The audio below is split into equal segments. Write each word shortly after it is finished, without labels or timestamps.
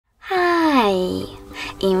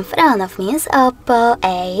In front of me is OPPO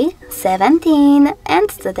A17 and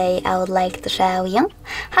today I would like to show you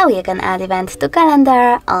how you can add event to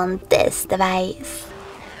calendar on this device.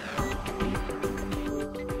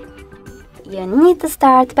 You need to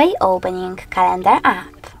start by opening Calendar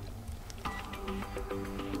app.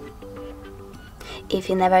 If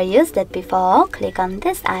you never used it before, click on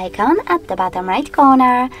this icon at the bottom right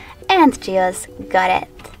corner and choose Got It.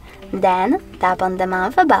 Then tap on the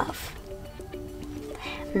month above.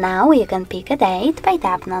 Now you can pick a date by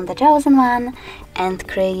tapping on the chosen one and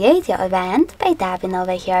create your event by tapping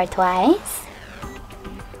over here twice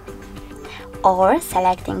or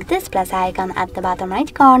selecting this plus icon at the bottom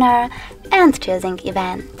right corner and choosing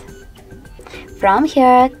event. From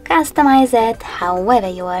here, customize it however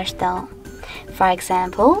you wish to. For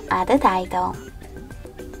example, add a title.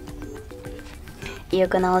 You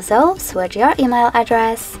can also switch your email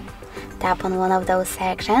address. Tap on one of those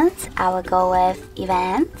sections. I will go with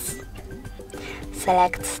Events.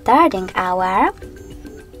 Select Starting Hour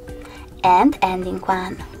and Ending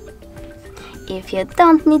One. If you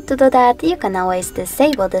don't need to do that, you can always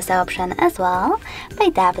disable this option as well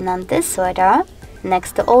by tapping on this sweater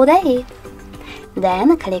next to All Day.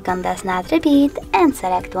 Then click on Does Not Repeat and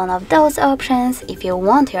select one of those options if you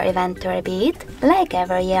want your event to repeat, like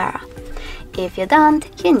every year. If you don't,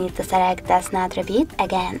 you need to select Does Not Repeat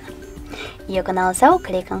again. You can also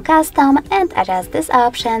click on Custom and adjust this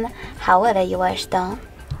option however you wish to.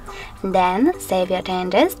 Then save your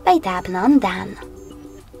changes by tapping on Done.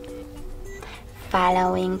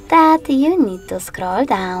 Following that, you need to scroll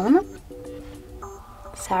down.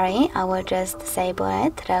 Sorry, I will just disable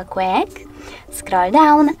it real quick. Scroll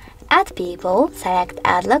down, add people, select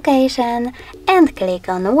add location and click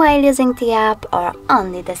on while using the app or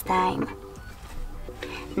only this time.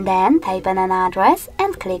 Then type in an address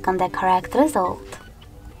and click on the correct result.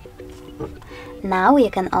 Now you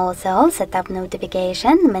can also set up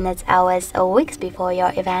notification minutes, hours or weeks before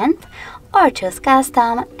your event or choose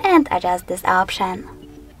custom and adjust this option.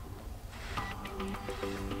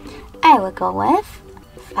 I will go with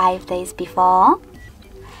 5 days before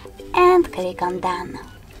and click on Done.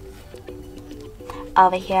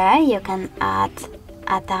 Over here you can add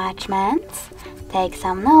attachments, take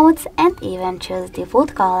some notes and even choose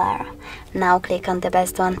default color. Now click on the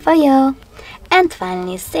best one for you. And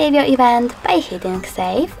finally save your event by hitting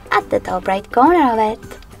save at the top right corner of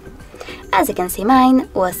it. As you can see, mine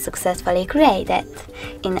was successfully created.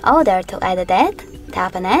 In order to edit it,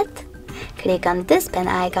 tap on it, click on this pen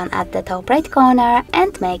icon at the top right corner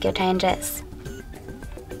and make your changes.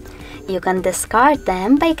 You can discard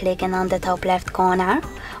them by clicking on the top left corner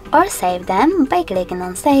or save them by clicking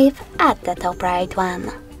on Save at the top right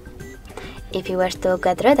one. If you wish to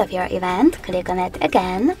get rid of your event, click on it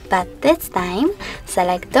again, but this time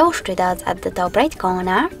select those 3 dots at the top right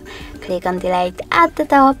corner, click on Delete at the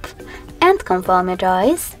top and confirm your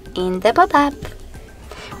choice in the pop-up.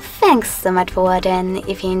 Thanks so much for watching.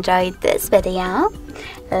 If you enjoyed this video,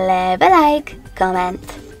 leave a like, comment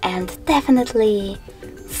and definitely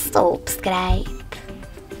subscribe.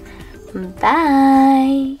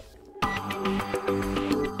 Bye!